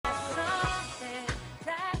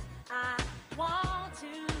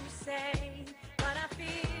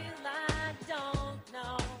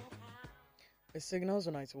Signals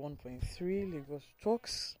on 91.3 Lagos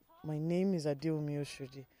Talks. My name is Adilmi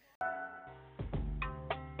Oshodi.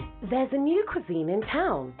 There's a new cuisine in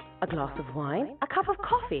town. A glass of wine, a cup of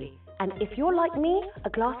coffee, and if you're like me, a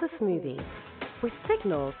glass of smoothie. With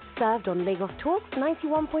Signals, served on Lagos Talks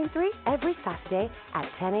 91.3 every Saturday at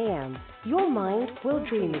 10 a.m. Your mind will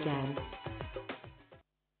dream again.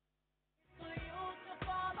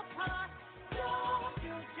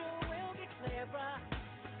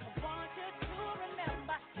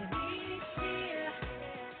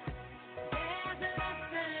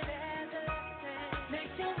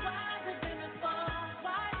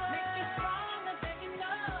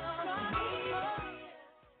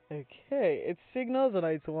 Okay, it's Signals on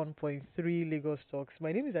 91.3 Lagos Talks.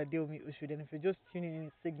 My name is Adilmi Ushud, and if you're just tuning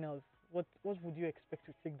in Signals, what would you expect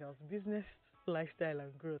with Signals? Business, lifestyle,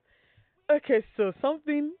 and growth. Okay, so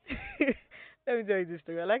something. Let me tell you this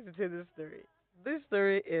story. I like to tell this story. This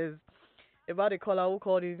story is about a caller who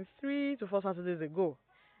called in 3 to 4 Saturdays ago,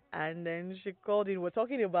 and then she called in. We're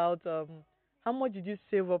talking about how much did you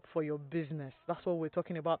save up for your business? That's what we're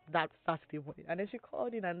talking about that Saturday morning. And then she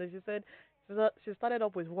called in and then she said she started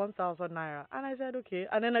up with 1,000 naira, and I said okay.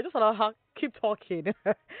 And then I just allowed her keep talking,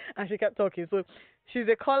 and she kept talking. So she's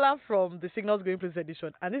a caller from the Signals Going Place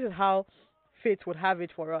edition, and this is how Fate would have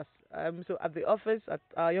it for us. So at the office, at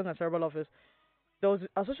our Young and Cerebral office, there was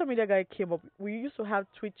a social media guy came up. We used to have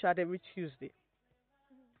tweet chat every Tuesday,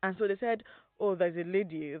 and so they said, "Oh, there's a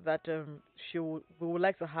lady that we would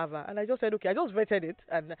like to have her." And I just said, "Okay." I just vetted it,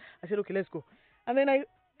 and I said, "Okay, let's go." And then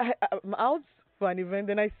I'm out for an event,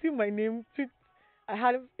 then I see my name tweet. I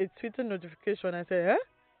had a Twitter notification. I said, "Huh?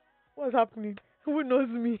 What's happening? Who knows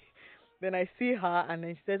me?" Then I see her, and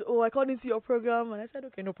then she says, "Oh, I called into your program," and I said,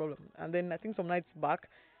 "Okay, no problem." And then I think some nights back,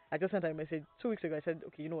 I just sent her a message 2 weeks ago. I said,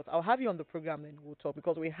 "Okay, you know what? I'll have you on the program, and we'll talk,"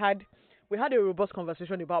 because we had a robust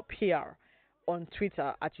conversation about PR on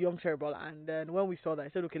Twitter at Young Cerebral, and then when we saw that, I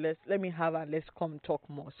said, "Okay, let me have her and let's come talk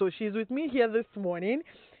more." So she's with me here this morning,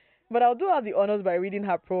 but I'll do her the honors by reading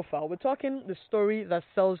her profile. We're talking the story that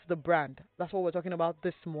sells the brand. That's what we're talking about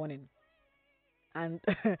this morning. And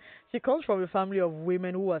she comes from a family of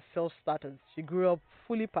women who are self-starters. She grew up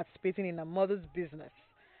fully participating in her mother's business.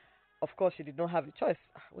 Of course, she did not have a choice.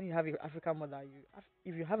 When you have an African mother,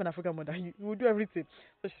 if you have an African mother, you will do everything.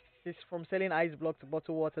 So she's from selling ice blocks to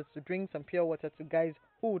bottled water to drinks and pure water to guys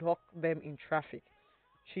who would hawk them in traffic.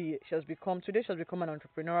 She has become an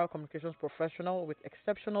entrepreneurial communications professional with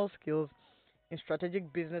exceptional skills in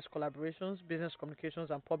strategic business collaborations, business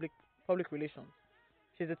communications, and public relations.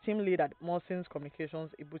 She's a team lead at Mawson's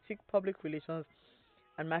Communications, a boutique public relations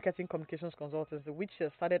and marketing communications consultancy, which she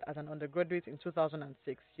started as an undergraduate in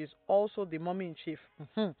 2006. She's also the mommy-in-chief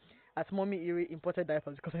at Mommy Erie Imported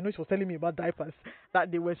Diapers, because I know she was telling me about diapers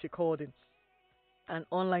that day when she called in. An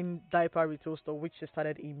online diaper retail store, which she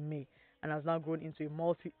started in May and has now grown into a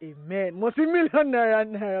multi-million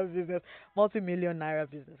naira business. Multi-million naira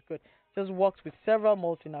business. Good. She has worked with several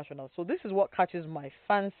multinationals. So this is what catches my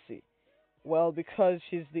fancy. Well, because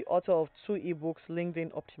she's the author of 2 ebooks,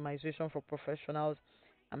 LinkedIn Optimization for Professionals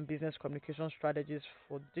and Business Communication Strategies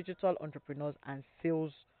for Digital Entrepreneurs and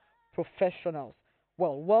Sales Professionals.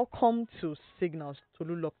 Well, welcome to Signals,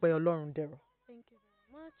 Tolulokpe Olorundero. Thank you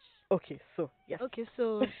very much. Okay, so, yes. Okay,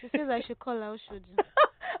 so she says I should call her Oshodi.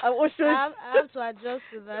 Oshodi. I have to adjust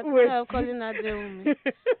to that. I'm calling her Deumi.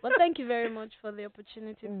 But thank you very much for the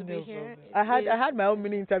opportunity to be here. I had my own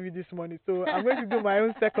mini interview this morning, so I'm going to do my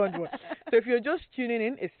own second one. So if you're just tuning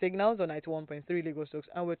in, it's Signals on 91.3 Lagos Talks,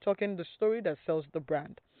 and we're talking the story that sells the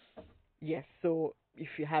brand. Yes, so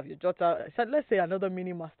if you have your daughter, I said let's say another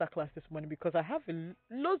mini masterclass this morning, because I have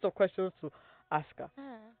loads of questions to ask her.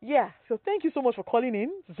 Yeah, so thank you so much for calling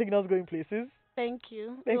in to Signals Going Places. Thank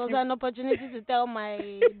you. It was an opportunity to tell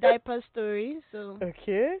my diaper story, so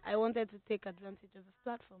okay. I wanted to take advantage of this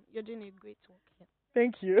platform. You're doing a great work here.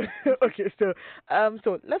 Thank you. Okay, so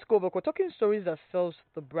let's go back. We're talking stories that sells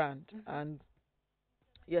the brand, and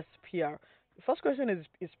yes, PR. The first question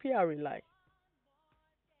is PR a lie?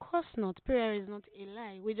 Of course not. PR is not a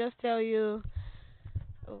lie. We just tell you.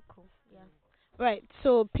 Oh, cool. Yeah. Right.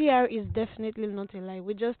 So PR is definitely not a lie.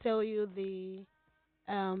 We just tell you the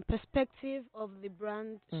perspective of the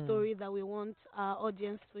brand story that we want our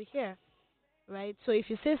audience to hear. Right. So if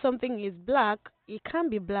you say something is black, it can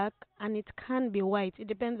be black and it can be white. It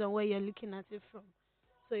depends on where you're looking at it from.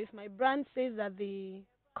 So if my brand says that the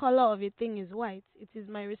color of a thing is white, it is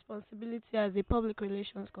my responsibility as a public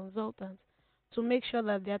relations consultant to make sure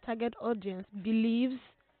that their target audience believes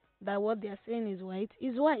that what they are saying is white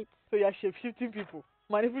is white. So you're shape-shifting people,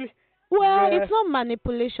 manipulating. Well, it's not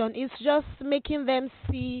manipulation. It's just making them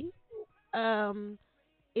see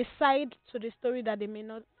a side to the story that they may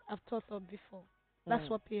not have thought of before. That's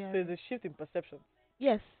what PR So is. it's a shift in perception.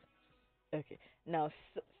 Yes. Okay. Now,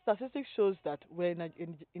 statistics shows that we're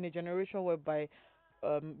in a generation whereby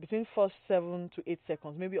between first 7 to 8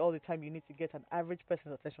 seconds, maybe all the time you need to get an average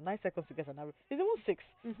person's attention. 9 seconds to get an average. It's even 6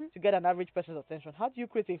 hmm to get an average person's attention. How do you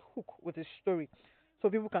create a hook with a story so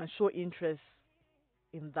people can show interest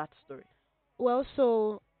in that story? Well,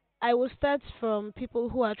 so I will start from people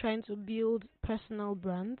who are trying to build personal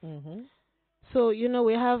brands. Mm-hmm. So,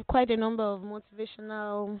 we have quite a number of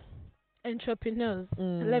motivational entrepreneurs,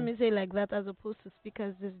 let me say like that, as opposed to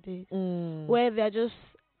speakers these days, where they're just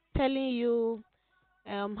telling you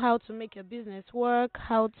how to make your business work,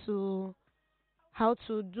 how to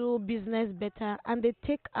do business better, and they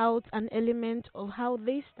take out an element of how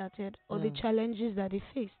they started or the challenges that they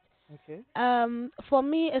faced. Okay. For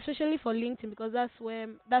me, especially for LinkedIn, because that's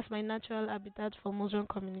my natural habitat for motion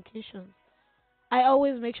communications. I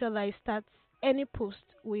always make sure that I start any post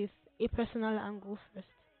with a personal angle first.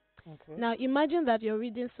 Okay. Now, imagine that you're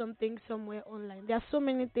reading something somewhere online. There are so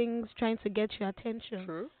many things trying to get your attention,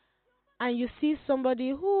 True. and you see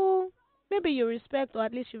somebody who maybe you respect, or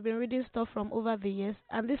at least you've been reading stuff from over the years,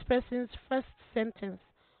 and this person's first sentence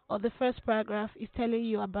or the first paragraph is telling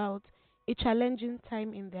you about a challenging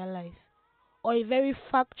time in their life or a very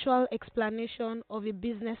factual explanation of a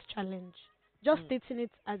business challenge, just stating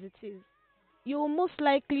it as it is. You will most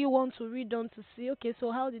likely want to read on to see, okay,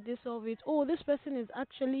 so how did they solve it? Oh, this person is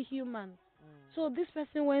actually human. So this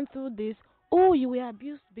person went through this. Oh, you were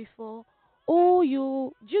abused before. Oh,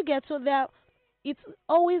 do you get, so there? It's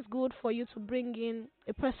always good for you to bring in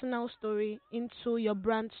a personal story into your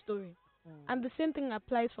brand story. And the same thing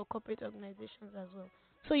applies for corporate organizations as well.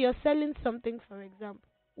 So you're selling something, for example.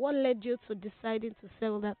 What led you to deciding to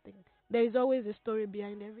sell that thing? There is always a story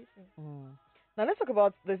behind everything. Now let's talk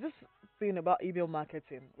about, there's this thing about email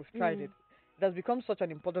marketing. We've tried it. It has become such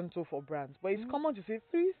an important tool for brands, but it's common to see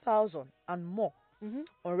 3,000 and more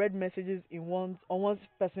unread messages on one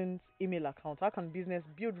person's email account. How can business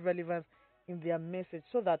build relevance in their message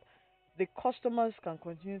so that the customers can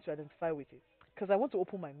continue to identify with it? Because I want to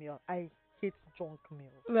open my mail. I hate junk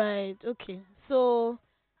mail. Right. So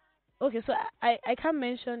I can't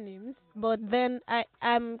mention names, but then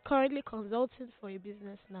I'm currently consulting for a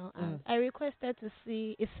business now, and I requested to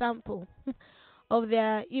see a sample of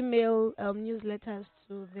their email newsletters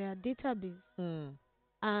to their database,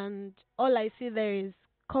 and all I see there is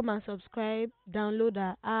come and subscribe, download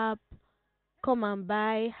our app, come and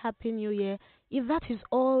buy, Happy New Year. If that is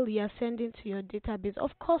all you're sending to your database,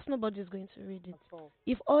 of course nobody's going to read it.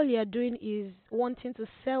 If all you're doing is wanting to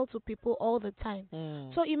sell to people all the time.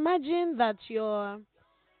 So imagine that you're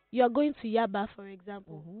going to Yaba, for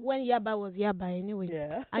example, when Yaba was Yaba anyway.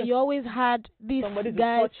 Yeah. And you always had this Somebody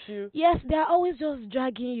guy. to touch you. Yes, they're always just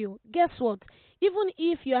dragging you. Guess what? Even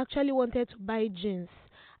if you actually wanted to buy jeans,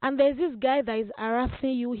 and there's this guy that is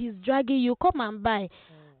harassing you, he's dragging you, come and buy.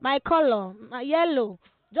 My color, my yellow.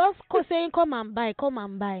 Just saying, come and buy, come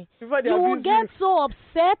and buy. You will get so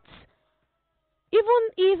upset,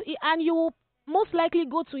 and you will most likely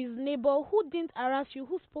go to his neighbor who didn't harass you,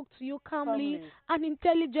 who spoke to you calmly and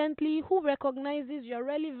intelligently, who recognizes your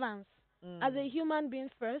relevance as a human being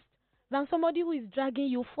first, than somebody who is dragging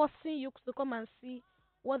you, forcing you to come and see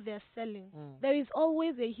what they're selling. There is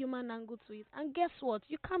always a human angle to it. And guess what?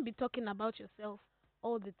 You can't be talking about yourself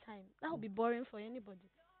all the time. That would be boring for anybody.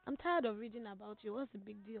 I'm tired of reading about you. What's the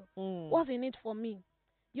big deal? What's in it for me?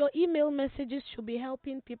 Your email messages should be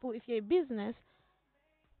helping people. If you're a business,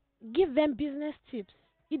 give them business tips.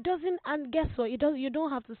 It doesn't, and guess what? You don't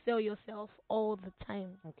have to sell yourself all the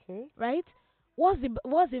time. Okay. Right? What's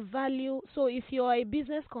the value? So if you're a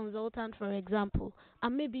business consultant, for example,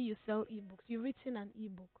 and maybe you sell ebooks, you've written an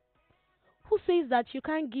ebook. Who says that you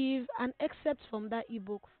can't give an excerpt from that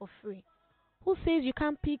ebook for free? Who says you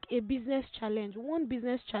can't pick a business challenge, one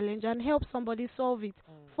business challenge, and help somebody solve it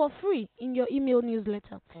for free in your email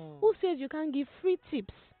newsletter? Who says you can't give free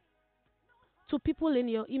tips to people in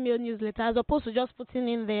your email newsletter as opposed to just putting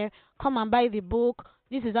in there, come and buy the book,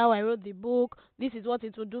 this is how I wrote the book, this is what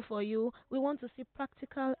it will do for you? We want to see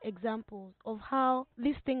practical examples of how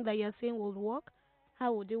this thing that you're saying will work.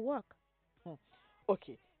 How would it work?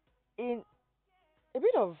 Okay. In a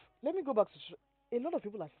bit of, let me go back to a lot of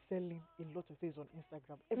people are selling a lot of things on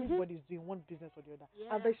Instagram. Everybody's doing one business or the other.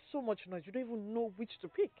 Yeah. And there's so much noise. You don't even know which to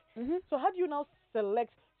pick. So how do you now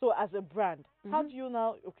select? So as a brand, how do you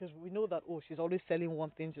now, because we know that, she's always selling one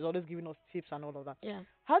thing. She's always giving us tips and all of that. Yeah.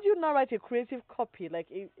 How do you now write a creative copy, like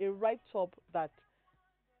a write-up that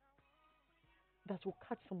will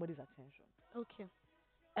catch somebody's attention? Okay.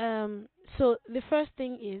 Um, so the first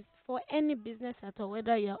thing is for any business at all,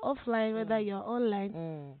 whether you're offline, whether Mm. you're online,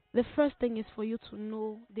 Mm. the first thing is for you to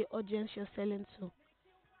know the audience you're selling to.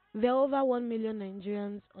 There are over 1 million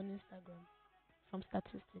Nigerians on Instagram from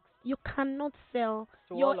statistics. You cannot sell.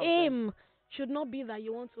 To Your all of them. aim should not be that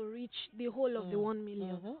you want to reach the whole of the Mm. 1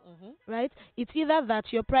 million, Mhm. right? It's either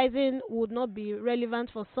that your pricing would not be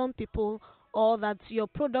relevant for some people, or that your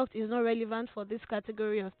product is not relevant for this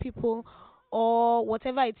category of people, or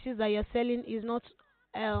whatever it is that you're selling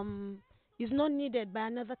um is not needed by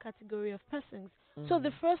another category of persons. So the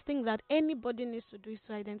Mm. first thing that anybody needs to do is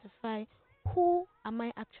to identify, who am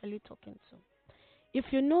I actually talking to?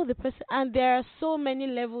 If you know the person, and there are so many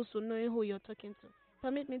levels to knowing who you're talking to.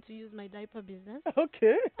 Permit me to use my diaper business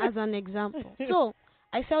Okay. as an example. So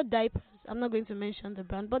I sell diapers. I'm not going to mention the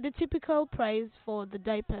brand, but the typical price for the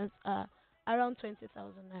diapers are around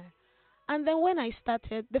 20,000 naira. And then when I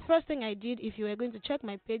started, the first thing I did, if you were going to check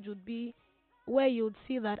my page, would be where you would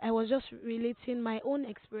see that I was just relating my own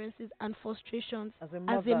experiences and frustrations As a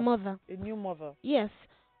as a mother, mother. a new mother. Yes.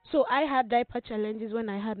 So I had diaper challenges when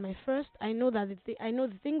I had my first. I know that I know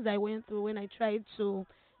the things I went through when I tried to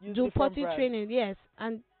Use do different potty brands. training, yes,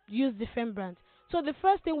 and use different brands. So the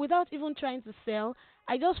first thing, without even trying to sell,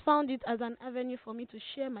 I just found it as an avenue for me to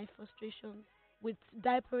share my frustrations with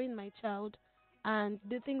diapering my child and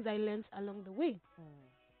the things I learned along the way, Mm.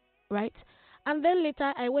 right? And then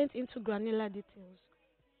later I went into granular details.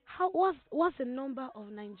 What's the number of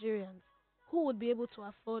Nigerians who would be able to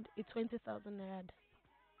afford a 20,000 naira?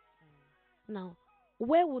 Now,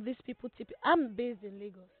 where would these people I'm based in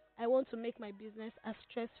Lagos. I want to make my business as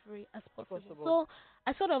stress free as possible. Possible. So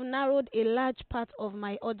I sort of narrowed a large part of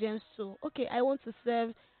my audience to, okay, I want to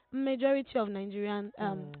serve majority of Nigerian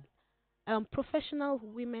Mm. professional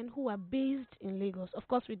women who are based in Lagos. Of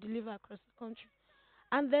course, we deliver across the country.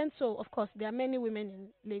 And then, so of course, there are many women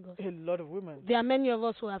in Lagos. A lot of women. There are many of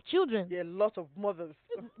us who have children. There are a lot of mothers.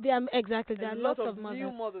 There are exactly, there A are lot lots of of mothers.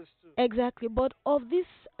 new mothers too. Exactly, but of these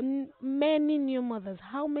many new mothers,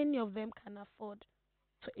 how many of them can afford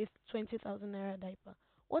to a 20,000 naira diaper?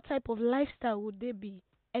 What type of lifestyle would they be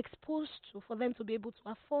exposed to for them to be able to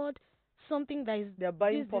afford something that is They're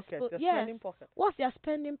buying this pocket. They're yes? spending pocket. What's their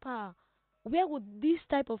spending power? Where would these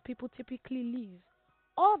type of people typically live?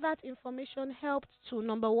 All that information helped to,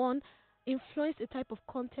 number one, influence the type of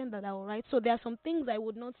content that I will write. So there are some things I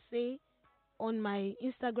would not say on my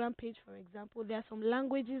Instagram page, for example. There are some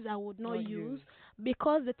languages I would not use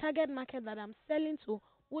because the target market that I'm selling to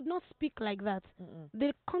would not speak like that. Mm-mm.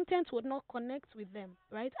 The content would not connect with them,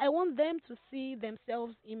 right? I want them to see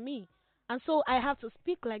themselves in me. And so I have to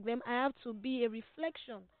speak like them. I have to be a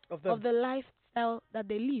reflection Of them. of the lifestyle that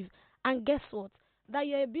they live. And guess what? That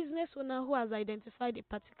you're a business owner who has identified a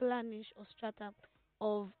particular niche or strata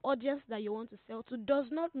of audience that you want to sell to does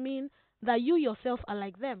not mean that you yourself are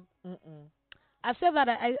like them. Mm-mm. I've said that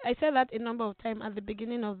I said that a number of times at the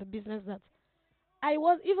beginning of the business, that I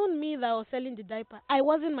was, even me that was selling the diaper, I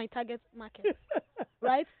wasn't my target market,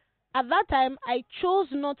 right? At that time, I chose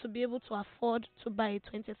not to be able to afford to buy a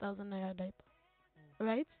 20,000 naira diaper,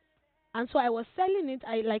 right? And so I was selling it.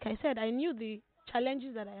 Like I said, I knew the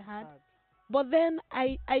challenges that I had, but then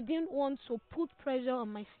I didn't want to put pressure on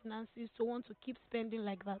my finances to want to keep spending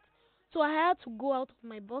like that. So I had to go out of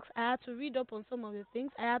my box. I had to read up on some of the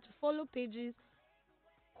things. I had to follow pages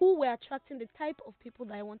who were attracting the type of people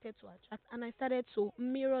that I wanted to attract, and I started to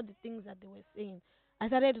mirror the things that they were saying. I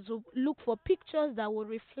started to look for pictures that would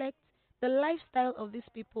reflect the lifestyle of these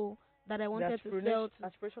people that I wanted to sell to.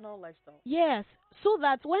 Aspirational lifestyle. Yes, so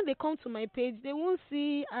that when they come to my page, they won't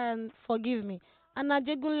see, and forgive me, an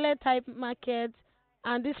Ajegunle type market,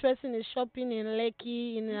 and this person is shopping in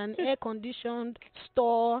Lekki in an air-conditioned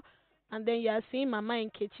store, and then you are seeing Mama in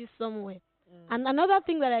Kechi somewhere. And another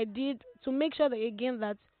thing that I did to make sure that, again,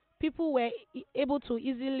 that people were able to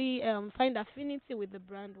easily find affinity with the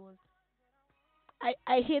brand was,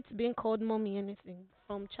 I hate being called mommy anything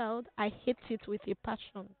from child. I hate it with a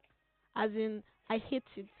passion, as in I hate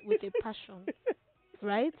it with a passion,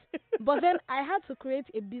 right? But then I had to create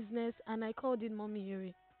a business, and I called it Mommy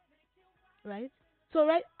Yuri, right? So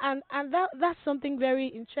right, and that's something very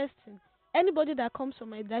interesting. Anybody that comes from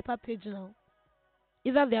my diaper page now,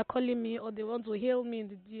 either they are calling me or they want to hail me in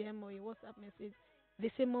the DM or a WhatsApp message,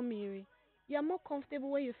 they say, Mommy Yuri. You're more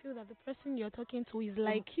comfortable when you feel that the person you're talking to is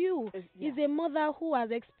like you. Yeah. Is a mother who has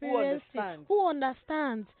experienced understands. who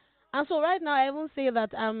understands. And so right now I even say that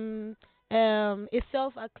I'm a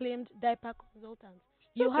self-acclaimed diaper consultant.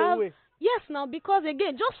 You Such a have way. Yes, now, because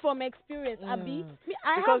again, just from experience, Abby,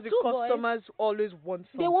 I Because have the two boys. customers always want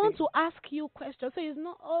something. They want to ask you questions, so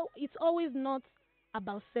it's always not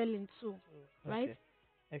about selling too, right? Okay.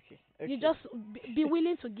 Okay. You Okay. just be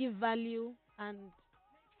willing to give value and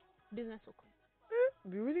business will come.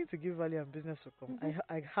 Be willing to give value and business will come. Mhm.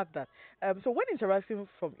 I had that. So when interacting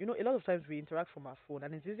from, a lot of times we interact from our phone,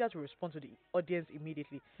 and it's easier to respond to the audience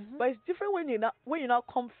immediately. Mhm. But it's different when you now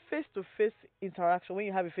come face to face interaction. When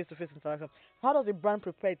you have a face to face interaction, how does a brand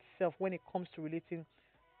prepare itself when it comes to relating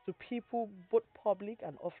to people, both public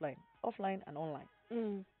and offline and online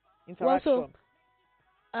Mm. Well, so interaction?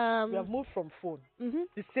 We have um. moved from phone Mhm.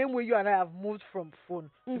 the same way you and I have moved from phone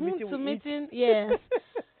to Mhm. meeting To with each. meeting, yes.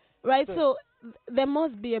 Right. So, So there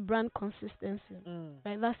must be a brand consistency. mm,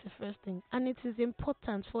 Right. That's the first thing, and it is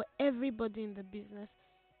important for everybody in the business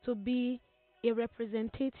to be a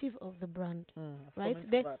representative of the brand. I've Right.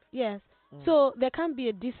 commented There. that. Yes. Mm, So there can be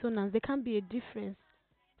a dissonance. There can be a difference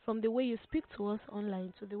from the way you speak to us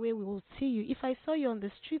online to the way we will see you. If I saw you on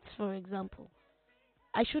the streets, for example,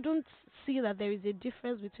 I shouldn't see that there is a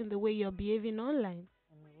difference between the way you're behaving online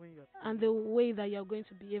when you're and the way that you're going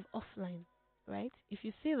to behave offline, right? If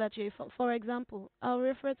you see that for example, I'll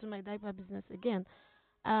refer to my diaper business again.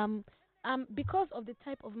 Um, because of the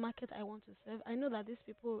type of market I want to serve, I know that these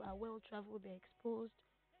people are well traveled, they're exposed,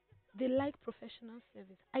 they like professional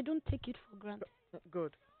service. I don't take it for granted.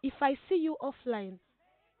 good. If I see you offline,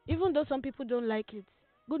 even though some people don't like it,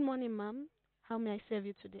 good morning, ma'am. How may I serve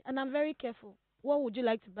you today? And I'm very careful. What would you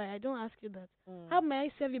like to buy? I don't ask you that. Mm, How may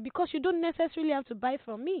I serve you? Because you don't necessarily have to buy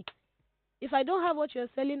from me. If I don't have what you're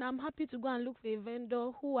selling, I'm happy to go and look for a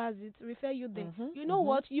vendor who has it, refer you there. mhm, You know mhm.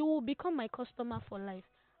 what? You will become my customer for life.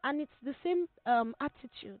 And it's the same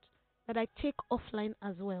attitude that I take offline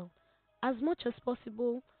as well. As much as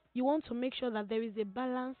possible, you want to make sure that there is a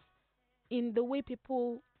balance in the way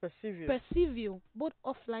people Perceive you. perceive you, both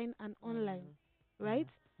offline and online, Mm, right?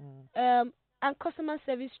 mm. And customer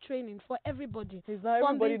service training for everybody. It's not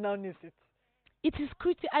From everybody the now needs it. it is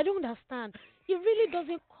critical. I don't understand. It really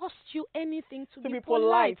doesn't cost you anything to To be be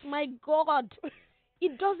polite. polite. My God,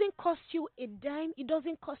 it doesn't cost you a dime. It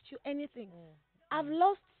doesn't cost you anything. Mm, I've mm.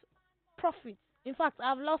 lost profit. In fact,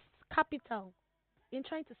 I've lost capital in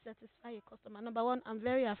trying to satisfy a customer. Number one, I'm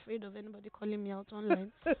very afraid of anybody calling me out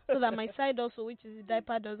online, so that my side also, which is the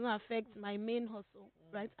diaper, does not affect my main hustle.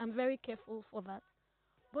 Right? I'm very careful for that.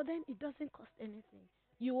 But then it doesn't cost anything.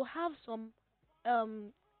 You will have some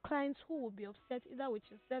um, clients who will be upset either with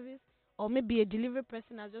your service or maybe a delivery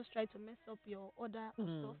person has just tried to mess up your order or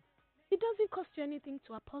Mm. stuff. It doesn't cost you anything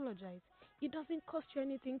to apologize. It doesn't cost you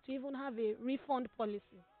anything to even have a refund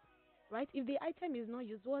policy, right? If the item is not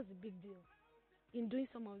used, what's the big deal in doing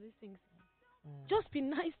some of these things? Mm. Just be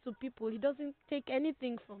nice to people. He doesn't take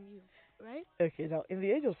anything from you, right? Okay, now in the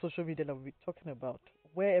age of social media that we're talking about,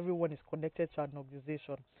 where everyone is connected to an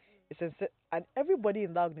organization, and everybody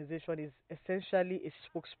in that organization is essentially a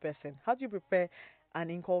spokesperson. How do you prepare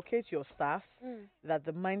and inculcate your staff Mm. that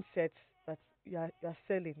the mindset that you are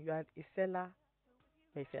selling, you are a seller,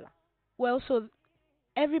 you're a seller? Well, so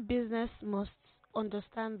every business must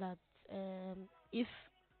understand that if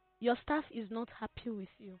your staff is not happy with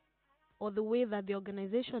you or the way that the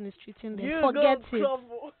organization is treating them, You forget go it.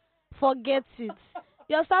 crumble. Forget it.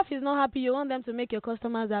 Your staff is not happy. You want them to make your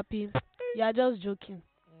customers happy. You are just joking,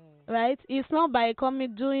 Mm. right? It's not by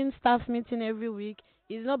coming doing staff meeting every week.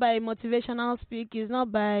 It's not by motivational speak. It's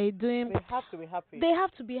not by doing. They have to be happy. They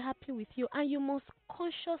have to be happy with you, and you must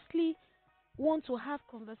consciously want to have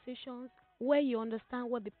conversations where you understand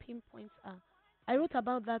what the pain points are. I wrote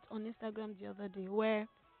about that on Instagram the other day, where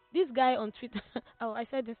this guy on Twitter, oh, I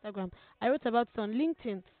said Instagram, I wrote about it on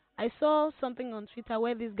LinkedIn. I saw something on Twitter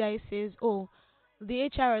where this guy says, oh, the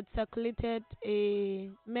HR had circulated a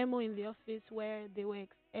memo in the office where they were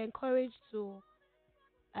encouraged to,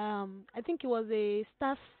 I think it was a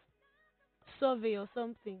staff survey or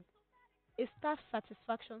something, a staff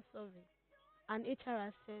satisfaction survey, and HR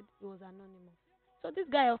has said it was anonymous. So this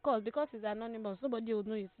guy, of course, because he's anonymous, nobody would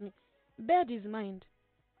know it's me, bared his mind.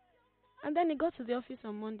 And then he got to the office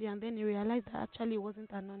on Monday and then he realized that actually it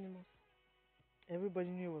wasn't anonymous. Everybody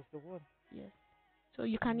knew it was the one. Yes. So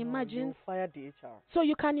you can No, imagine. you fired the HR. So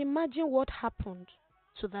you can imagine what happened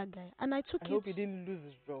to that guy. And I took I it. hope he didn't lose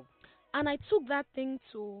his job. And I took that thing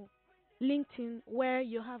to LinkedIn, where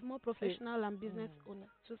you have more professional and business owners,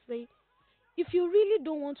 to say, if you really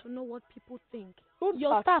don't want to know what people think, Don't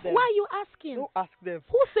your ask staff, them. why are you asking? Don't ask them.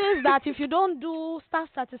 Who says that if you don't do staff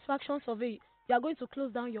satisfaction survey, you are going to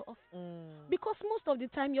close down your office? Because most of the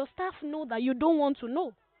time, your staff know that you don't want to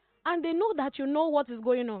know, and they know that you know what is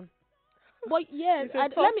going on. But yes, It's a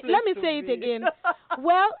let tough me place to say it be. again.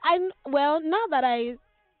 Now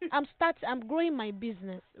that I'm growing my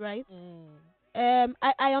business, right?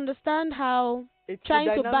 I understand how It's trying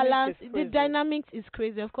the to dynamics balance is the crazy. dynamics is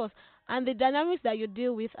crazy, of course, And the dynamics that you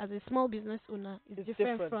deal with as a small business owner is It's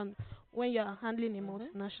different different. from when you are handling a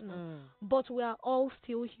multinational. But we are all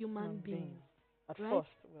still human beings. At right? first,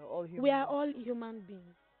 we're all human. We are all human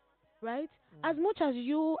beings, right? As much as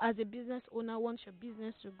you, as a business owner, want your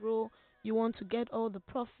business to grow, you want to get all the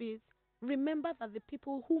profits, remember that the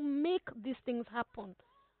people who make these things happen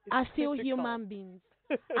It's are still critical. human beings.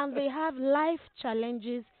 And they have life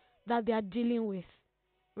challenges that they are dealing with,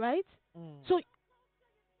 right? So,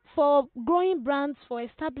 for growing brands, for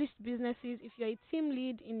established businesses, if you're a team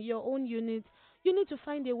lead in your own unit, you need to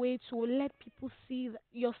find a way to let people see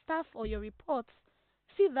your staff or your reports,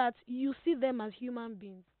 see that you see them as human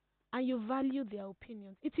beings and you value their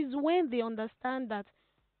opinions. It is when they understand that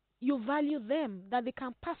you value them that they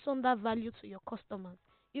can pass on that value to your customers.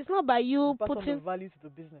 It's not by you Pass on the putting value to the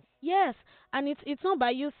business. yes, and it's not by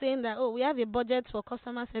you saying that, oh, we have a budget for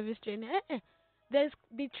customer service training. There's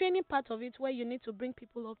the training part of it where you need to bring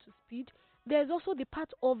people up to speed. There's also the part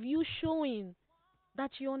of you showing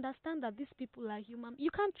that you understand that these people are human.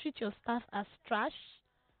 You can't treat your staff as trash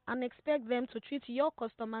and expect them to treat your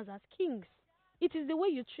customers as kings. It is the way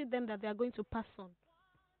you treat them that they are going to pass on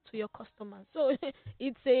to your customers. So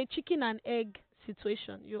it's a chicken and egg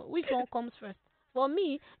situation. Which one comes first? For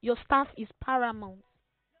me, your staff is paramount.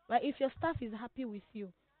 Right? If your staff is happy with you,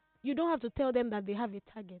 you don't have to tell them that they have a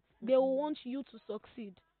target. They will want you to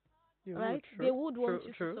succeed. Right? True, They would want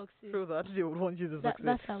you true, to succeed. True that they would want you to succeed.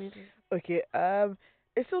 That's how it is. Okay.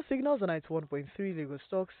 It's still Signals on 91.3 Lagos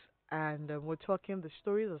Talks, and we're talking the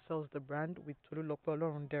stories that sells the brand with Tolulope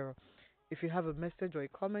Olorundero. If you have a message or a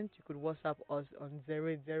comment, you could WhatsApp us on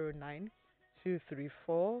 0809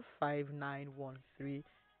 234 5913.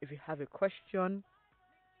 If you have a question,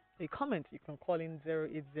 a comment, you can call in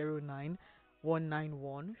 0809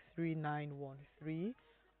 191 3913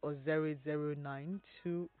 or 0809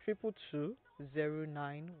 222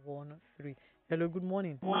 0913. Hello, good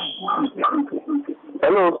morning.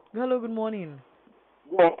 Hello. Hello, good morning.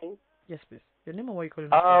 Yes. Yes, please. Your name and where you calling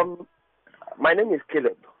from? My name is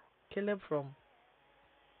Caleb. Caleb from.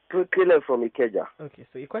 Caleb from Ikeja. Okay,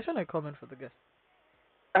 so a question or comment for the guest?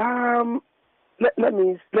 Let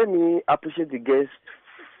me appreciate the guest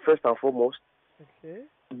first and foremost. Okay.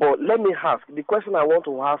 But let me ask. The question I want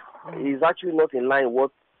to ask is actually not in line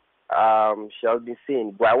with what she has been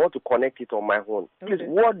saying, but I want to connect it on my own. Please, Okay.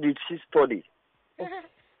 what did she study?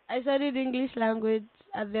 I studied English language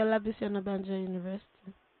at the Olabisi Onabanjo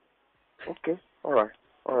University. Okay. All right.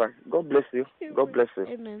 God bless you. God bless you.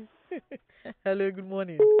 Amen. Hello, good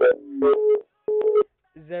morning.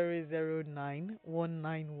 009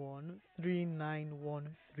 191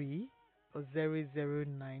 3913 or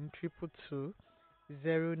 009 222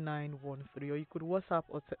 0913, or you could WhatsApp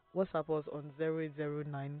us on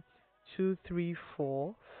 009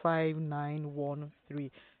 234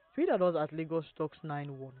 5913. Tweet at us at Lagos Talks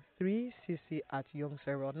 913, CC at Young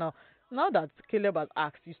Sarah. Now that Caleb has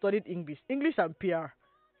asked, you studied English and PR.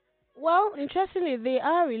 Well, interestingly, they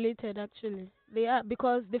are related actually. They are,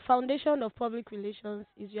 because the foundation of public relations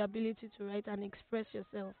is your ability to write and express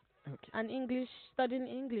yourself. Okay. And studying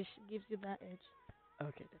English gives you that edge.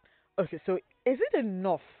 Okay. Okay, so is it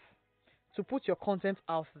enough to put your content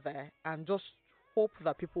out there and just hope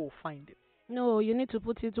that people will find it? No, you need to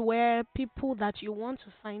put it where people that you want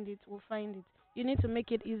to find it will find it. You need to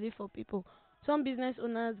make it easy for people. Some business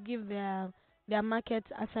owners give their market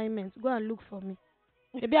assignments. Go and look for me.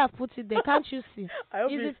 Maybe I've put it there. Can't you see?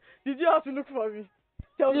 Did you have to look for me?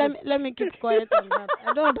 Let me keep quiet on that.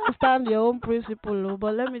 I don't understand your own principle,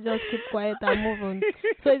 but let me just keep quiet and move on.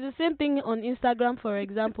 So it's the same thing on Instagram, for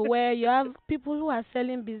example, where you have people who are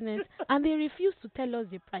selling business and they refuse to tell us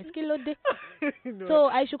the price. No. So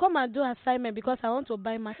I should come and do assignment because I want to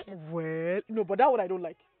buy market. Well, no, but that one I don't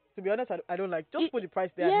like. To be honest, I don't like. Just put the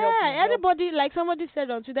price there. Yeah, and help anybody, like somebody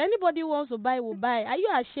said on Twitter, anybody who wants to buy will buy. Are you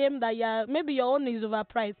ashamed that maybe your own is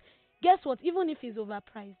overpriced? Guess what? Even if it's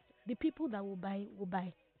overpriced, the people that will buy will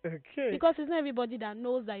buy. Okay. Because it's not everybody that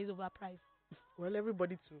knows that it's overpriced. Well,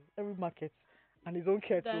 everybody too. Every market and his own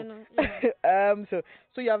care too. Yeah.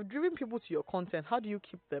 So you have driven people to your content. How do you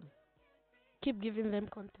keep them? Keep giving them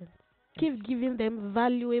content. Keep giving them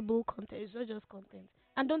valuable content. It's not just content.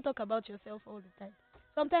 And don't talk about yourself all the time.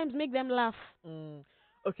 Sometimes make them laugh.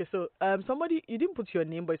 Okay, so somebody, you didn't put your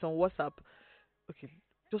name, but it's on WhatsApp. Okay,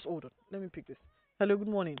 just hold on. Let me pick this. Hello, good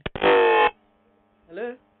morning.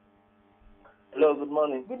 Hello. Hello. Good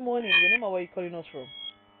morning. Good morning. Your name and where are you calling us from?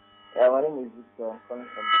 Yeah, my name is Victor. I'm calling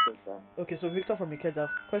from Ikeja. Okay, so Victor from Ikeja.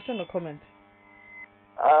 Question or comment?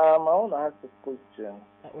 I want to ask a question.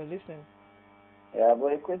 We're listening. Yeah,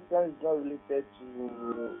 but the question is not related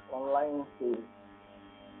to online sales.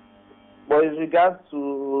 But with regards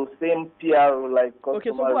to same PR like customer Okay,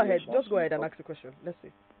 so go ahead. relations. Just go ahead and ask the question. Let's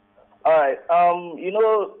see. All right.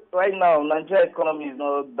 Right now, Nigeria economy is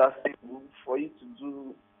not that stable for you to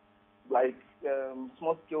do like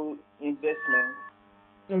small scale investments,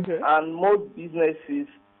 Okay. and most businesses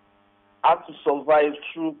have to survive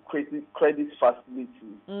through credit facilities.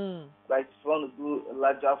 Like if you want to do a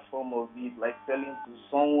larger form of it, like selling to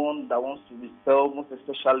someone that wants to resell, most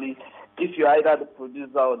especially if you're either the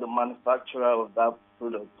producer or the manufacturer of that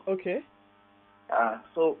product. Okay.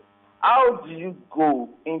 So how do you go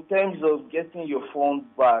in terms of getting your funds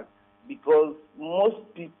back? Because most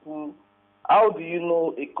people, how do you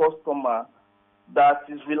know a customer that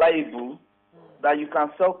is reliable, that you can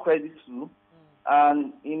sell credit to,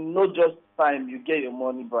 and in no just time you get your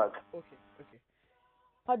money back? Okay.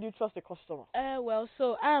 How do you trust a customer? Well,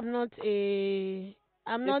 so I'm not a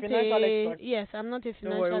financial expert? yes, I'm not a Don't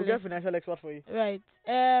financial worry, we'll get expert. financial expert for you. Right.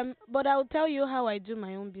 But I'll tell you how I do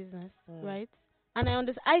my own business, right? And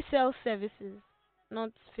I sell services,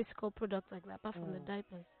 not physical products like that, apart from the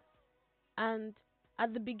diapers. And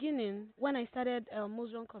at the beginning, when I started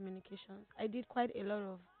Motion Communications, I did quite a lot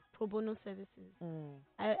of pro bono services.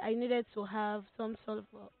 I needed to have some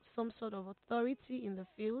sort of authority in the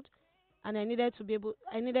field, and I needed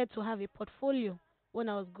to have a portfolio when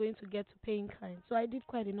I was going to get to paying clients. So I did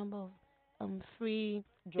quite a number of free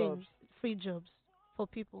jobs for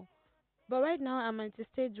people. But right now I'm at a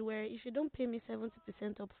stage where if you don't pay me 70%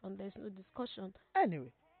 upfront, there's no discussion.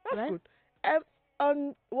 Anyway, that's Right? good.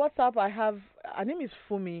 On WhatsApp, I have her name is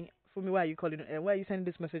Fumi. Fumi, where are you calling? Where are you sending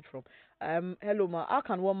this message from? Hello ma. How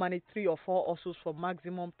can one manage 3 or 4 hustles for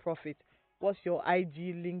maximum profit? What's your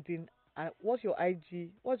IG, LinkedIn? What's your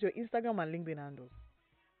Instagram and LinkedIn handles?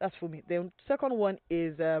 That's Fumi. The second one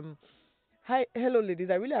is Hi, hello, ladies.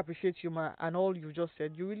 I really appreciate you, ma, and all you just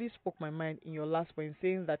said. You really spoke my mind in your last point,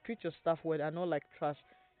 saying that treat your staff well and not like trash.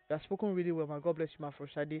 You have spoken really well, ma. God bless you, ma, for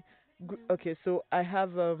Shadi. Okay, so I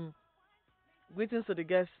have greetings to the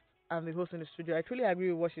guests and the host in the studio. I truly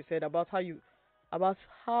agree with what she said about you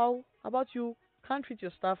can't treat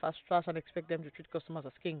your staff as trash and expect them to treat customers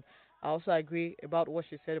as king. I also agree about what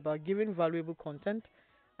she said about giving valuable content,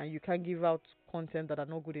 and you can't give out content that are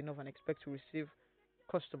not good enough and expect to receive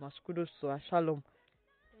customers. Kudos to her. Shalom.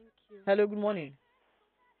 Thank you. Hello, good morning.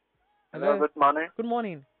 Hello, good morning. Good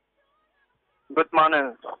morning. Good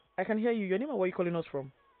morning. I can hear you. Your name and where are you calling us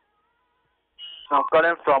from? I'm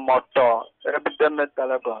calling from Moto, Epidemic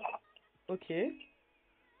Telegram. Okay.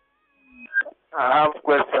 I have a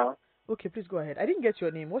question. Okay, please go ahead. I didn't get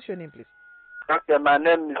your name. What's your name, please? Okay, my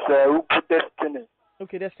name is Ubu Destiny.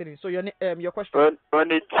 Okay, Destiny. So your question?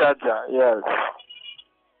 Only charger, yes.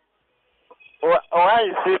 Why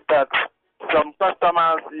is it that some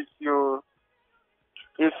customers, if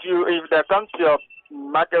they come to your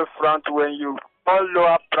market front when you call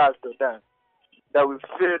lower price to them, they will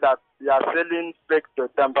feel that you are selling fake to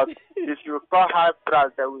them. But if you call high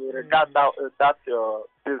price, they will regard that your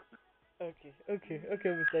business. Okay,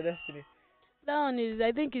 Mr. Destiny.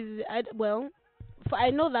 That one I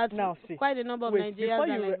know that now, see, quite a number of Nigerians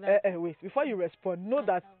are like that. Wait, before you respond, know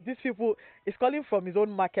that these people is calling from his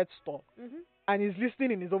own market store. And he's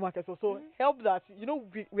listening in his own market store. So help that.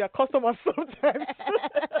 We are customers sometimes.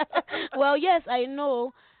 Well, yes, I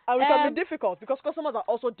know. And we can be difficult because customers are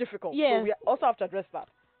also difficult. Yes. So we also have to address that.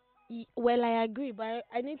 Well, I agree, but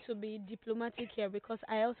I need to be diplomatic here because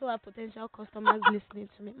I also have potential customers listening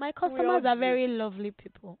to me. My customers are very lovely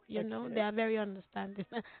people, you know, they are very understanding.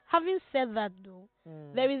 Having said that, though,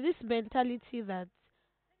 there is this mentality that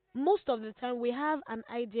most of the time we have an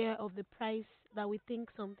idea of the price that we think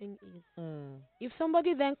something is. If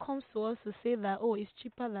somebody then comes to us to say that, oh, it's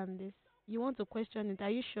cheaper than this, you want to question it. Are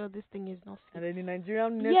you sure this thing is not fit? And then the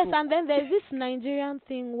Nigerian network. Yes, and then there's this Nigerian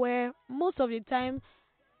thing where most of the time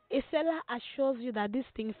a seller assures you that this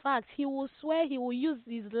thing, in fact, he will swear he will use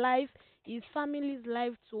his life, his family's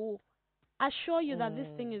life to assure you that this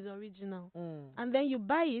thing is original. And then you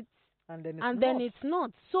buy it, and then it's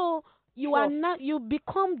not. So you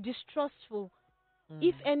become distrustful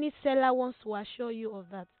if any seller wants to assure you of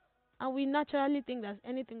that. And we naturally think that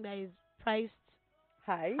anything that is priced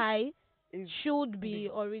high should be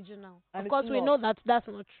original. And of course, we know that that's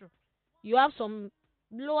not true. You have some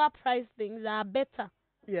lower priced things that are better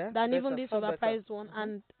than even this overpriced one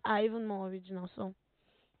and are even more original. So,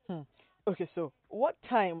 okay, so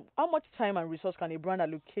how much time and resource can a brand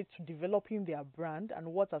allocate to developing their brand, and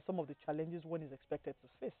what are some of the challenges one is expected to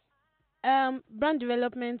face? Brand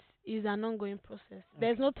development is an ongoing process.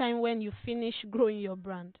 There's no time when you finish growing your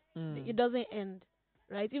brand. It doesn't end,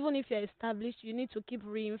 right? Even if you're established, you need to keep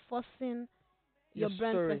reinforcing your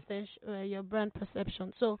brand story. your brand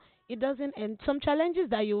perception. So it doesn't end. Some challenges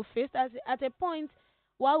that you face at a point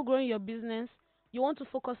while growing your business, you want to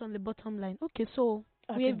focus on the bottom line. Okay, so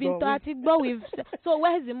we've been Atigbon, but we've so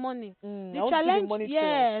where's the money? I The want to see the challenge, money trail.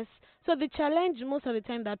 yes. So the challenge most of the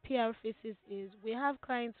time that PR faces is we have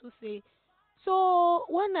clients who say, so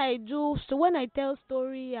when I tell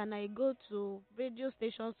story and I go to radio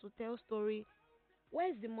stations to tell story,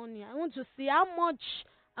 where's the money? I want to see how much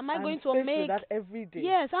am I I'm going to faced with make. that every day.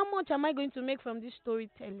 Yes, how much am I going to make from this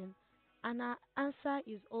storytelling? And our answer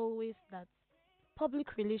is always that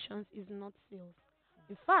public relations is not sales.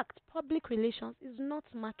 In fact, public relations is not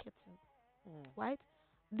marketing, Mm. right?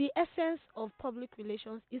 The essence of public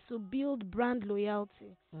relations is to build brand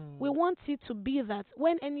loyalty. We want it to be that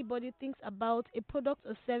when anybody thinks about a product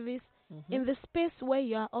or service Mm-hmm. in the space where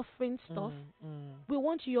you are offering stuff, Mm. we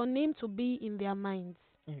want your name to be in their minds,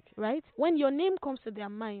 Okay. right? When your name comes to their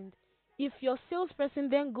mind, if your salesperson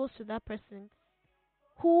then goes to that person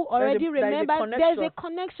who already remembers, there's a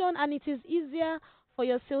connection, and it is easier for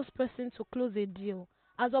your salesperson to close a deal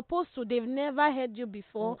as opposed to they've never heard you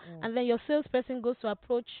before, and then your salesperson goes to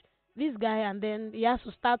approach this guy and then he has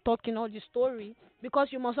to start talking all the story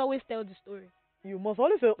because you must always tell the story. You must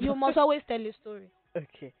always. You must always tell a story.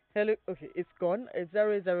 Okay. Hello. Okay, it's gone. It's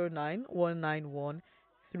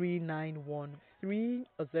 009-191-3913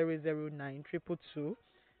 or 009-222-0913.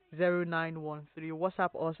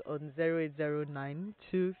 WhatsApp us on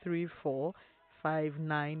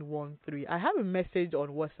 0809-234-5913. I have a message on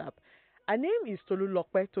WhatsApp. Her name is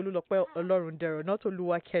Tolulokpe Olorundero, not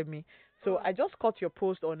Oluwakemi. So I just caught your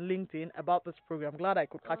post on LinkedIn about this program. Glad I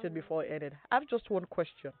could catch it before it ended. I have just one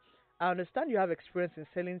question. I understand you have experience in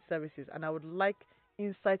selling services, and I would like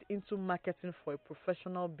insight into marketing for a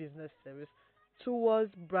professional business service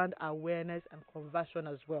towards brand awareness and conversion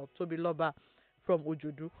as well. Toby Loba from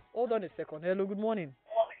Ojudu. Hold on a second. Hello, good morning.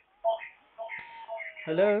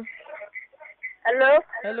 Hello. Hello?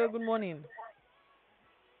 Hello, good morning.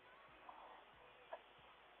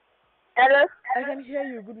 Hello? I can hear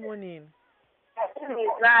you. Good morning. My name is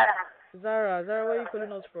Zara. Zara, where are you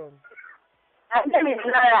calling us from? My name is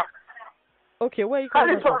Zara. Okay, where are you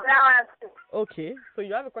calling us Calling from? from Lawansi. Okay, so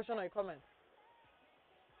you have a question or a comment?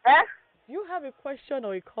 Eh? Do you have a question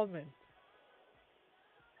or a comment?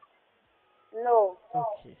 No.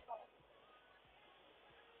 Okay.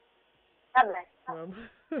 Bye-bye.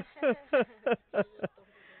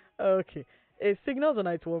 Okay. A signals on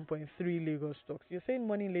 91.3 Lagos stocks. You're saying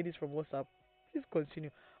morning ladies from WhatsApp. Please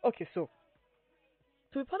continue. Okay, so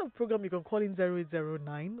to be part of the program, you can call in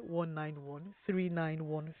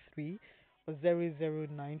 0809-191-3913 or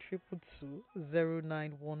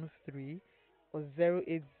 009-222-0913 or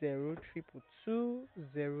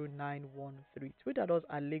 080-222-0913. Tweet at us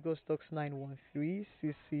at Lagos Stocks 913,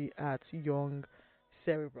 CC at Young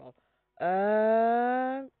Cerebral.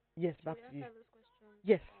 Yes, back to you.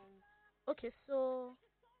 Yes. Okay, so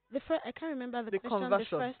I can't remember the question. Conversion.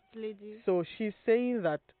 The first lady. So she's saying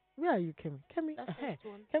that. Where are you, Kemi? Kemi, That first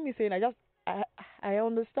one. Kemi saying, I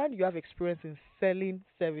understand you have experience in selling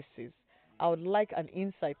services. I would like an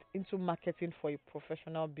insight into marketing for a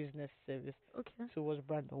professional business service Okay. towards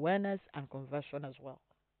brand awareness and conversion as well.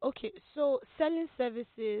 Okay, so selling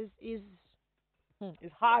services is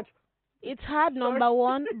It's hard. it's hard, number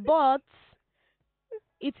one, but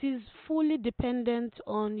it is fully dependent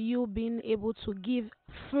on you being able to give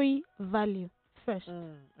free value first,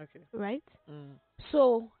 Okay. right?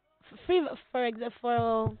 So free, for example,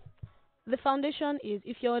 for the foundation is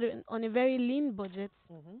if you're on a very lean budget,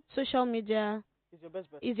 social media It's your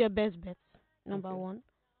best bet. is your best bet, number Okay. one.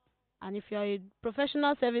 And if you're a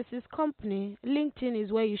professional services company, LinkedIn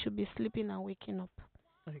is where you should be sleeping and waking up.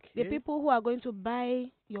 Okay. The people who are going to buy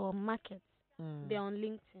your market, they're on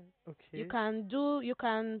LinkedIn. Okay. You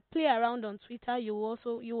can play around on Twitter. You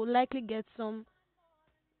will likely get some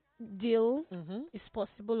deal. It's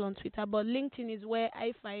possible on Twitter, but LinkedIn is where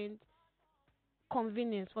I find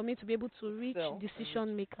convenience for me to be able to reach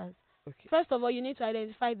decision makers. Okay. First of all, you need to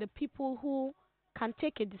identify the people who can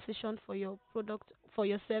take a decision for your product, for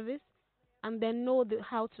your service, and then know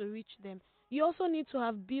how to reach them. You also need to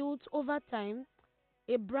have built over time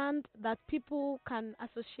a brand that people can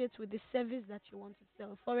associate with the service that you want to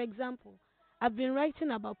sell. For example, I've been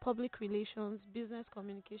writing about public relations, business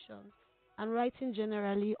communications, and writing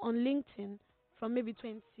generally on LinkedIn from maybe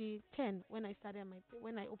 2010 when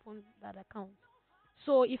I opened that account.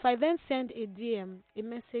 So if I then send a DM, a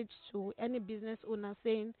message to any business owner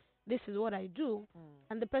saying this is what I do,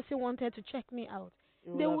 and the person wanted to check me out,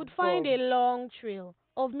 they would find a long trail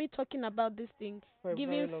of me talking about this thing,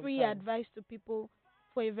 giving free advice to people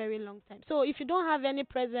for a very long time. So if you don't have any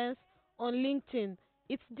presence on LinkedIn,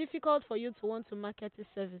 it's difficult for you to want to market a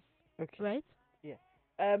service, Okay. right?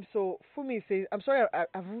 Yeah. So Fumi says, I'm sorry,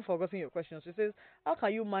 I've even forgotten your question. She says, how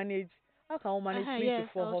can you manage? How can one manage three to Yes,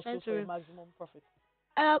 I four was trying hustles for a to. maximum profit?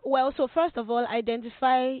 Well, so first of all,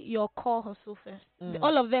 identify your core hustle first. Mm.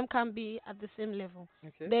 All of them can be at the same level.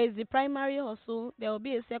 Okay. There is the primary hustle, there will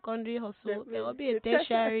be a secondary hustle, there will be a tertiary.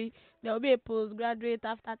 tertiary, there will be a postgraduate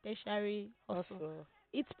after tertiary hustle. Also,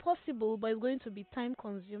 It's possible, but it's going to be time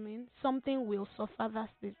consuming. Something will suffer,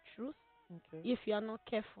 that's the truth, okay. if you are not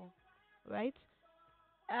careful, right?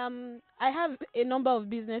 I have a number of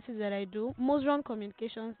businesses that I do. Mosron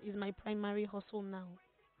Communications is my primary hustle now.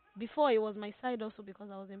 Before, it was my side also because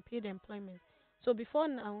I was in paid employment. So before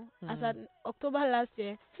now, as at October last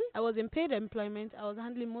year, I was in paid employment. I was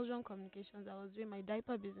handling Mosron Communications. I was doing my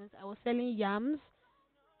diaper business. I was selling yams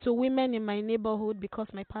to women in my neighborhood because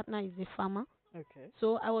my partner is a farmer. Okay.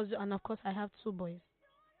 So and of course I have 2 boys,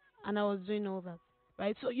 and I was doing all that,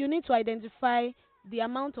 right? So you need to identify the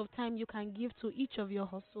amount of time you can give to each of your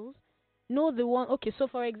hustles. Know the one. Okay, so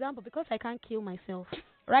for example, because I can't kill myself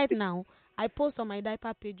right now, I post on my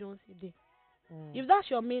diaper page once a day. If that's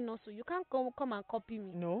your main hustle, you can't come and copy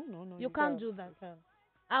me. No. You can't do that. You can't.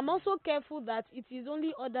 I'm also careful that it is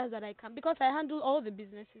only others that I can, because I handle all the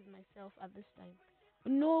businesses myself at this time.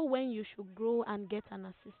 Know when you should grow and get an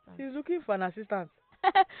assistant. She's looking for an assistant.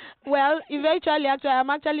 Well, eventually, I'm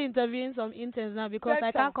actually interviewing some interns now because I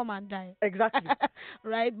Better. can't come and die. Exactly.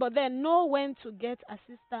 Right? But then know when to get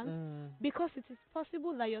assistance, because it is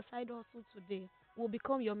possible that your side hustle today will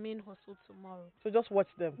become your main hustle tomorrow. So just watch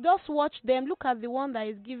them. Just watch them. Look at the one that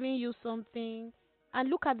is giving you something, and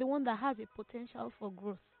look at the one that has a potential for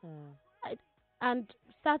growth. Right? And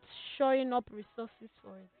start shoring up resources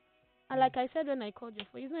for it. And like I said when I called you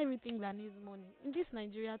for, it's not everything that needs money. In this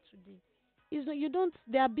Nigeria today, it's not, you don't.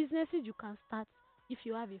 There are businesses you can start if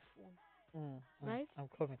you have a phone, right? I'm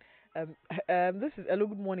coming. This is hello.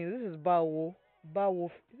 Good morning. This is Bawo. Bawo.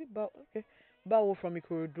 Is it Bawo? Okay. Bawo from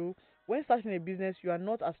Ikorodu. When starting a business, you are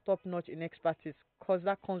not as top notch in expertise, cause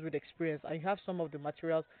that comes with experience, and you have some of the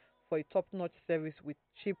materials for a top notch service with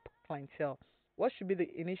cheap clientele. What should be the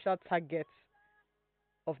initial target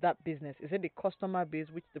of that business? Is it the customer base,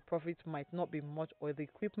 which the profits might not be much, or the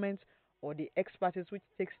equipment, or the expertise, which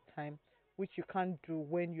takes time, which you can't do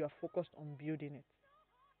when you are focused on building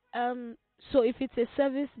it? So if it's a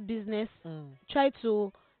service business,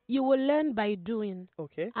 you will learn by doing.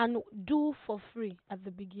 Okay. And do for free at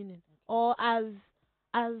the beginning, or as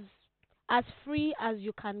free as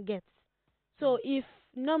you can get. So if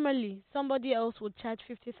normally somebody else would charge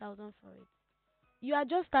 50,000 for it, you are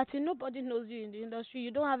just starting. Nobody knows you in the industry.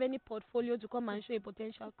 You don't have any portfolio to come and show a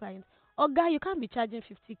potential client. Or guy, you can't be charging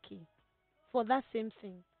 50K for that same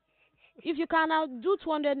thing. If you can now do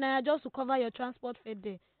 200 naira just to cover your transport fare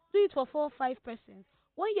day, do it for 4 or 5 persons.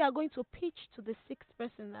 When you are going to pitch to the 6th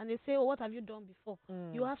person and they say, "Oh, what have you done before?"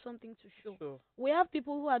 You have something to show. Sure. We have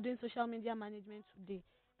people who are doing social media management today.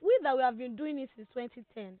 We have been doing it since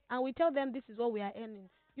 2010, and we tell them this is what we are earning.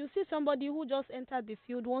 You see somebody who just entered the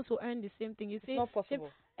field wants to earn the same thing. You say, not possible.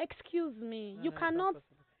 "Excuse me, No, you no, cannot. it's not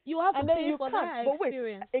possible. You have And to then pay you for can't. that But wait,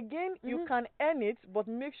 experience." again, you can earn it, but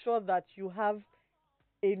make sure that you have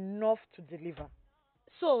enough to deliver.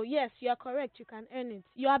 So yes, you are correct. You can earn it.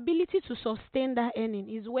 Your ability to sustain that earning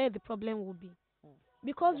is where the problem will be.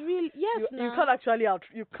 Because you now can't actually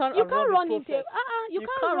you can't run the it. process. You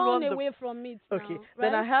can't run away from it. Okay. Now,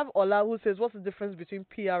 Then I right? have Ola who says, what's the difference between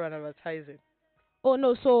PR and advertising? Oh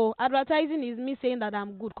no, so advertising is me saying that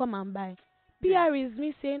I'm good, come and buy. PR is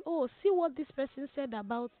me saying, "Oh, see what this person said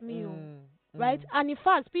about me," right? And in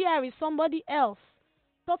fact, PR is somebody else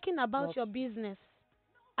talking about your business.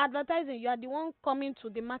 Advertising, you are the one coming to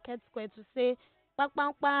the market square to say,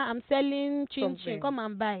 "I'm selling chin chin, come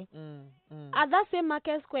and buy." At that same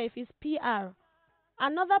market square, if it's PR,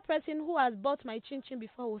 another person who has bought my chin chin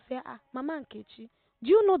before will say, "Mama Nkechi, do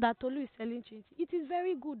you know that Tolu is selling chin chin? It is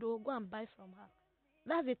very good, oh, go and buy from her."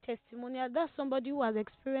 That's a testimonial. That's somebody who has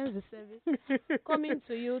experienced the service coming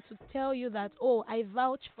to you to tell you that, "Oh, I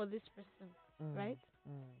vouch for this person," right?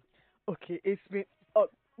 Okay, it's been. Oh,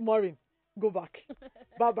 Maureen, go back.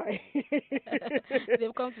 Bye bye.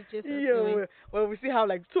 They've come to chase us Yeah, away. well, we still have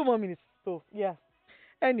like 2 more minutes. So yeah.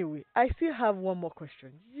 Anyway, I still have one more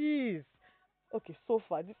question. Jeez. Okay, so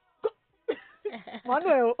far this.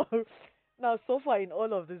 Manuel. Now, so far in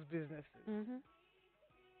all of these businesses,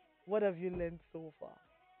 what have you learned so far?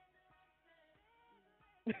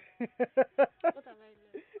 What have I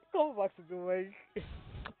learned? Come back to the mic.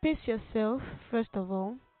 Pace yourself, first of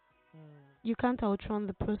all. You can't outrun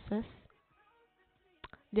the process.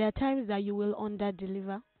 There are times that you will under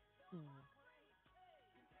deliver.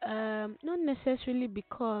 Not necessarily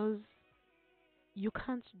because you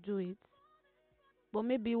can't do it, but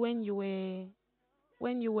maybe when you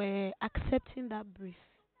were accepting that brief,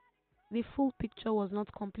 the full picture was not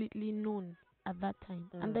completely known at that time,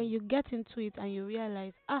 and then you get into it and you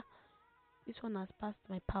realize, this one has passed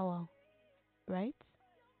my power, right?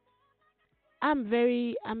 I'm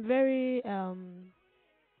very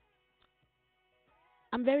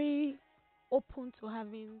open to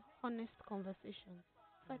having honest conversations.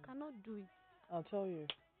 If I cannot do it, I'll tell you.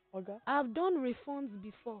 Okay. I've done refunds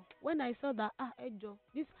before when I saw that Ejo,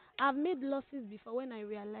 this I've made losses before when I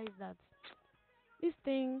realized that this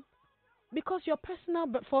thing, because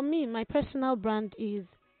for me, my personal brand is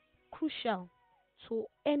crucial to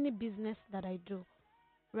any business that I do,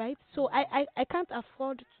 right? So I can't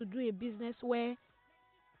afford to do a business where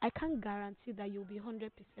I can't guarantee that you'll be 100%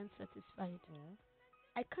 satisfied. Yeah.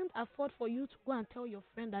 I can't afford for you to go and tell your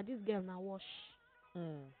friend that this girl now wash.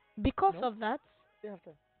 Mm. Because No. of that, You have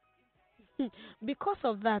to. because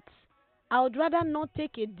of that, I would rather not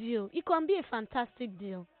take a deal. It can be a fantastic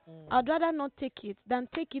deal. I'd rather not take it than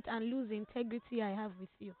take it and lose the integrity I have with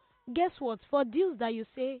you. Guess what? For deals that you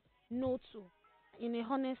say no to in a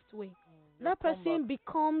honest way, that They'll come person back.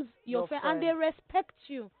 becomes your friend, and they respect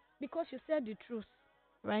you because you said the truth,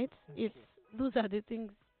 right? Those are the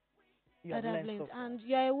things You that have I've learned learned. so far. And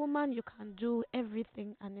you're a woman, you can do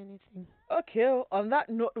everything and anything. Okay, on that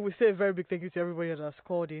note, we say a very big thank you to everybody that has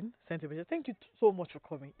called in, sent a message. Thank you so much for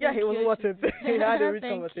coming. Thank It was you, worth it. We had a rich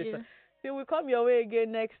Thank conversation. you. So we'll come your way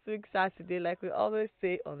again next week, Saturday, like we always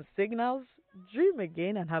say on Signals. Dream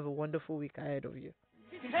again and have a wonderful week ahead of you.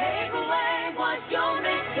 Take away what you're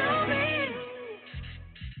meant to be.